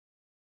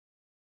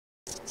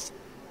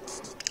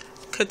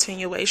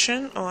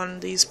continuation on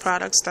these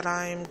products that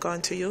I'm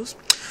going to use.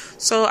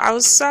 So I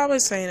was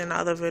saying in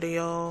another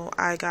video,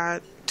 I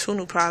got 2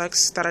 new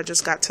products that I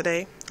just got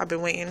today. I've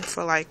been waiting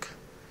for like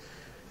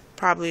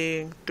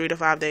probably 3 to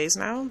 5 days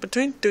now,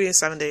 between 3 and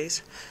 7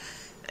 days,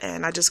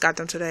 and I just got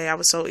them today. I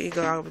was so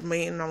eager. I was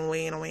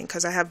waiting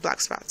because I have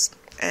black spots,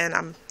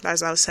 and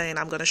as I was saying,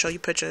 I'm going to show you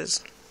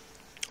pictures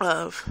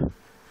of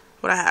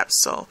what I have.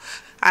 So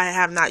I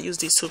have not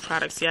used these 2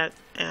 products yet,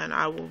 and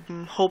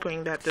I'm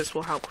hoping that this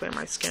will help clear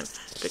my skin,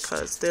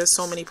 because there's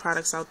so many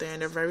products out there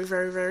and they're very,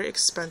 very, very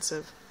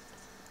expensive.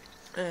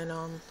 And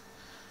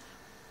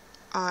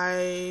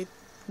I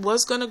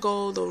was gonna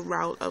go the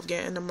route of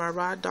getting the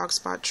Murad dark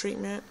spot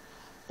treatment,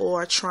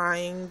 or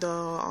trying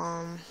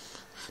the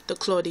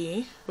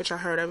Claudie, which I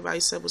heard everybody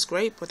said was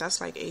great, but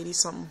that's like 80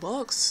 something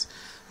bucks.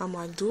 I'm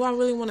like, do I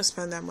really want to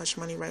spend that much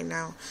money right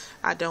now?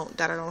 I don't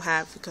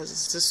have, because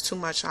it's just too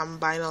much. I'm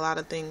buying a lot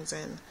of things,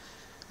 and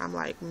I'm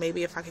like,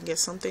 maybe if I can get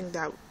something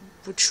that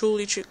would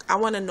truly, I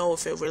want to know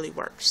if it really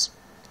works,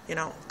 you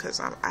know, because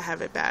I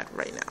have it bad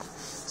right now.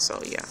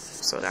 So yeah,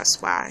 so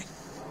that's why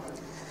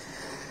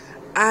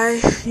I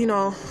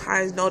know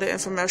the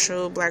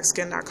infomercial,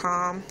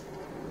 blackskin.com,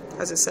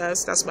 as it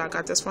says. That's where I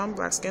got this from,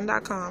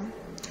 blackskin.com.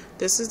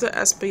 This is the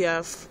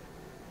SPF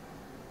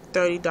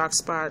 30 dark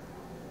spot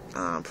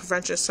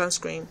prevention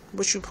sunscreen,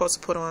 which you're supposed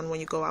to put on when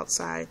you go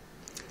outside.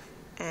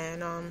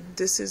 And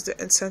this is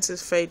the intensive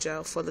fade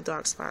gel for the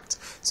dark spots.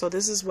 So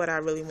this is what I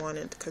really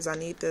wanted, because I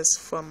need this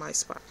for my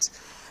spots.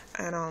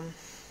 And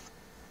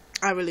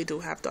I really do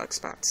have dark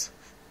spots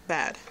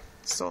bad,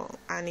 so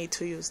I need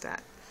to use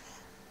that.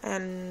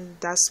 And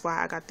that's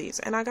why I got these.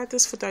 And I got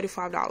this for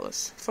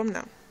 $35 from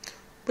them,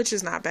 which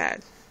is not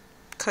bad.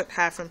 Cut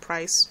half in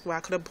price, where I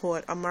could have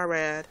bought a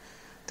Murad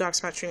dark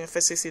spot treatment for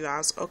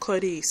 $60, or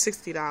Claudie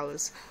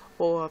 $60,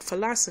 or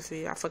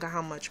Philosophy, I forgot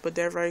how much, but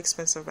they're very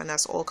expensive, and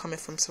that's all coming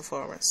from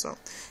Sephora. So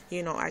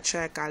I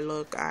check, I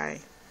look, I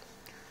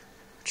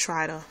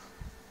try to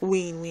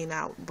wean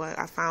out, but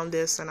I found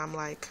this, and I'm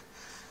like,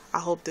 I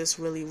hope this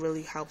really,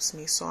 really helps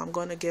me. So I'm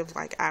going to give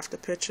like after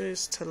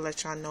pictures to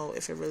let y'all know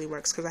if it really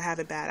works, because I have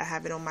it bad. I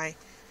have it on my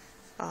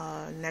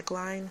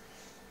neckline,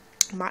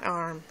 my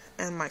arm,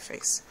 and my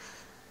face.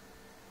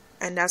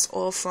 And that's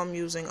all from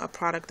using a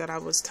product that I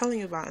was telling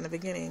you about in the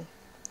beginning,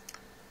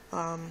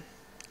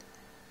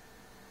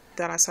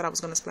 that I said I was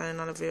going to explain in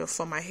another video,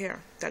 for my hair,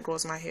 that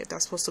grows my hair.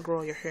 That's supposed to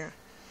grow your hair,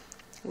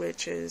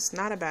 which is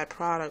not a bad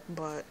product,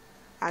 but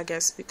I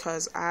guess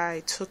because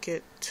I took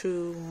it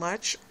too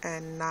much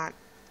and not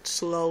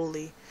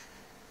slowly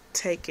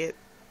take it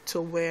to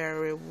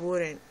where it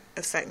wouldn't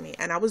affect me.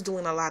 And I was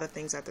doing a lot of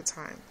things at the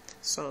time,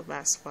 so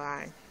that's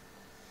why,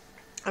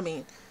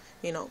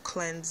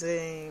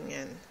 cleansing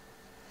and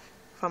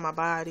for my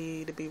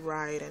body to be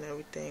right and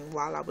everything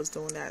while I was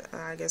doing that.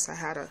 And I guess I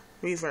had a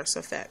reverse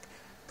effect,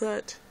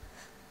 but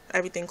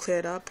everything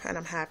cleared up, and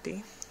I'm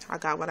happy. I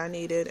got what I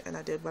needed, and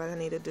I did what I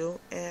needed to do,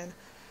 and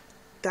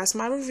that's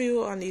my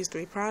review on these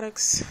 3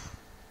 products.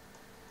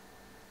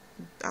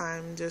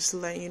 I'm just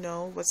letting you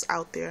know what's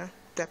out there,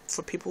 that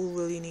for people who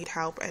really need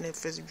help, and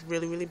if it's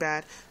really, really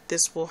bad,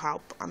 this will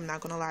help. I'm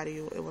not gonna lie to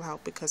you, it will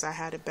help, because I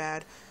had it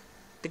bad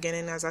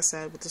beginning, as I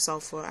said, with the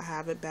sulfur. I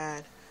have it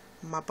bad.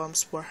 My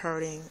bumps were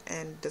hurting,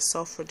 and the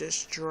sulfur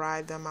just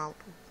dried them out.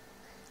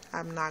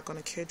 I'm not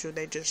gonna kid you,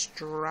 they just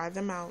dried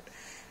them out.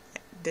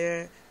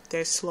 They're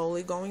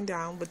slowly going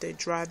down, but they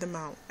dried them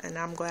out, and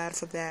I'm glad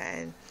for that.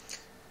 And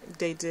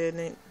they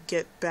didn't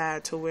get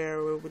bad to where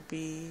it would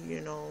be,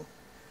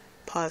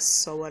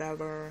 pus or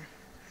whatever,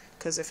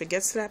 because if it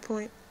gets to that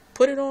point,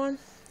 put it on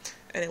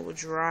and it will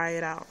dry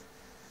it out.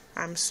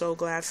 I'm so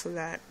glad for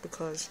that,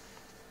 because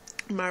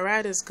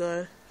Murad is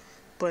good,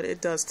 but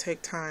it does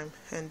take time,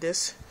 and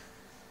this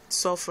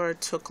sulfur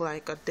took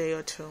like a day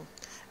or 2,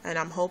 and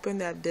I'm hoping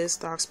that this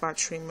dark spot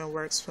treatment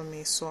works for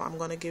me. So I'm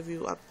going to give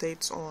you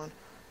updates on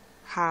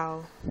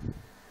how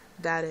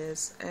that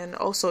is. And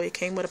also, it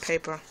came with a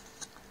paper,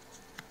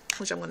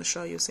 which I'm going to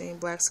show you. See,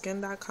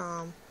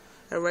 blackskin.com,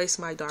 erase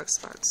my dark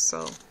spots.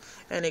 So,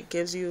 and it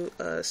gives you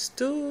a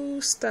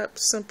 2-step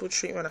simple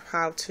treatment of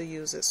how to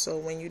use it, so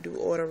when you do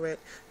order it,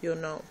 you'll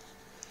know.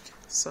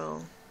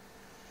 So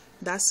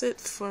that's it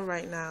for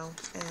right now,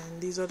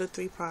 and these are the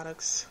 3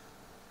 products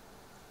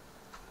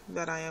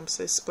that I am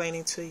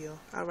explaining to you.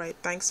 Alright,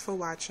 thanks for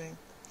watching.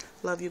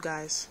 Love you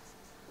guys.